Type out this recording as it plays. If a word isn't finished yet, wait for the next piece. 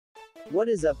What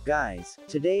is up guys?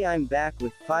 Today I'm back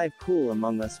with 5 cool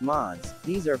Among Us mods.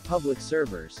 These are public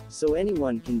servers, so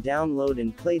anyone can download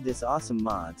and play this awesome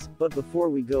mods. But before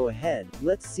we go ahead,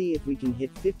 let's see if we can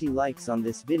hit 50 likes on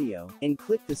this video, and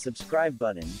click the subscribe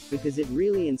button, because it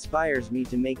really inspires me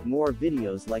to make more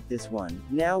videos like this one.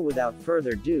 Now without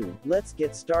further ado, let's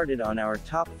get started on our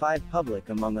top 5 public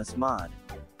Among Us mod.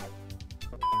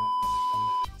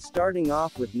 Starting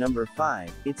off with number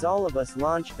 5, it's All of Us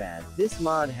Launchpad. This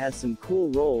mod has some cool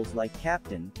roles like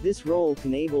Captain. This role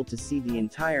can able to see the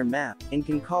entire map, and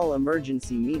can call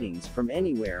emergency meetings from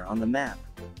anywhere on the map.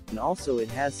 And also it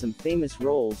has some famous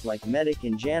roles like Medic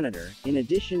and Janitor. In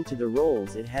addition to the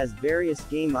roles, it has various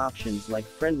game options like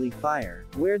Friendly Fire,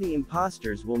 where the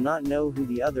imposters will not know who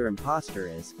the other imposter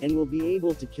is, and will be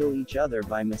able to kill each other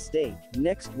by mistake.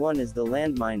 Next one is the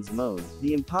Landmines mode.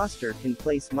 The imposter can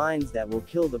place mines that will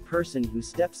kill the person who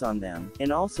steps on them,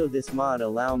 and also this mod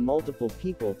allow multiple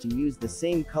people to use the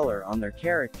same color on their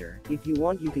character. If you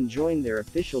want, you can join their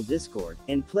official Discord,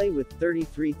 and play with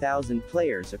 33,000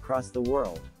 players across the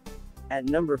world. At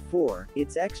number 4,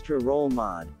 it's Extra Role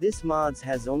mod. This mods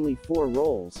has only 4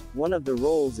 roles. One of the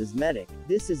roles is Medic.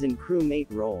 This is in crewmate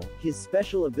role. His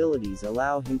special abilities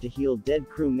allow him to heal dead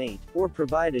crewmate, or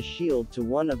provide a shield to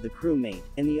one of the crewmate,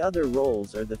 and the other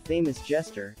roles are the famous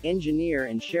Jester, Engineer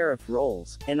and Sheriff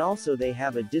roles, and also they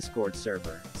have a Discord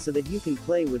server, so that you can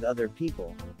play with other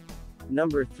people.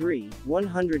 Number 3,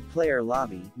 100 player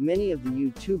lobby. Many of the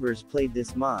YouTubers played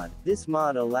this mod. This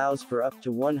mod allows for up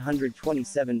to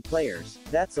 127 players.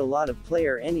 That's a lot of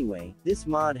player anyway. This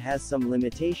mod has some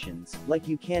limitations, like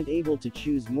you can't able to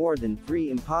choose more than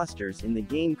 3 imposters in the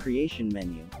game creation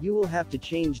menu. You will have to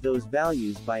change those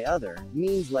values by other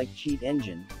means like cheat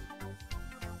engine.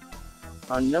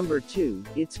 On number 2,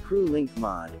 it's Crew Link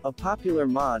mod. A popular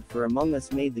mod for Among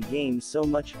Us made the game so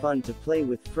much fun to play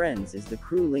with friends is the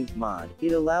Crew Link mod.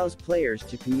 It allows players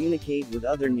to communicate with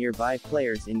other nearby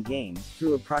players in-game,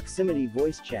 through a proximity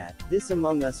voice chat. This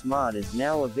Among Us mod is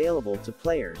now available to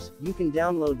players. You can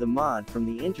download the mod from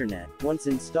the internet. Once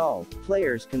installed,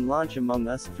 players can launch Among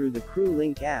Us through the Crew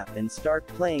Link app and start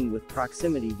playing with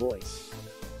proximity voice.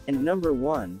 And number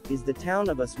 1, is the Town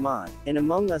of Us mod, an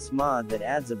Among Us mod that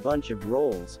adds a bunch of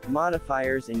roles,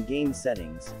 modifiers and game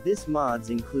settings. This mods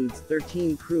includes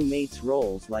 13 crewmates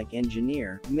roles like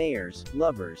Engineer, Mayors,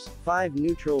 Lovers, 5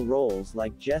 neutral roles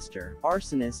like Jester,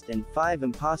 Arsonist, and 5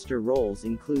 imposter roles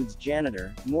includes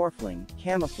Janitor, Morphling,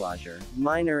 Camouflager,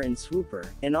 Miner and Swooper,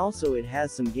 and also it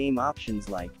has some game options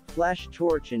like Flash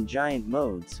Torch and Giant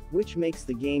modes, which makes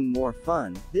the game more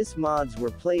fun. This mods were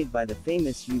played by the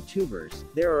famous YouTubers.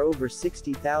 There are over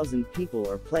 60,000 people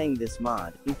are playing this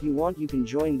mod. If you want, you can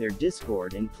join their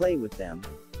Discord and play with them.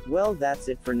 Well, that's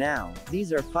it for now.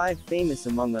 These are 5 famous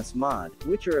Among Us mod,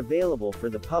 which are available for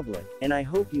the public, and I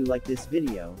hope you like this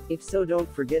video. If so, don't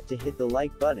forget to hit the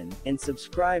like button, and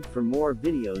subscribe for more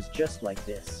videos just like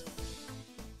this.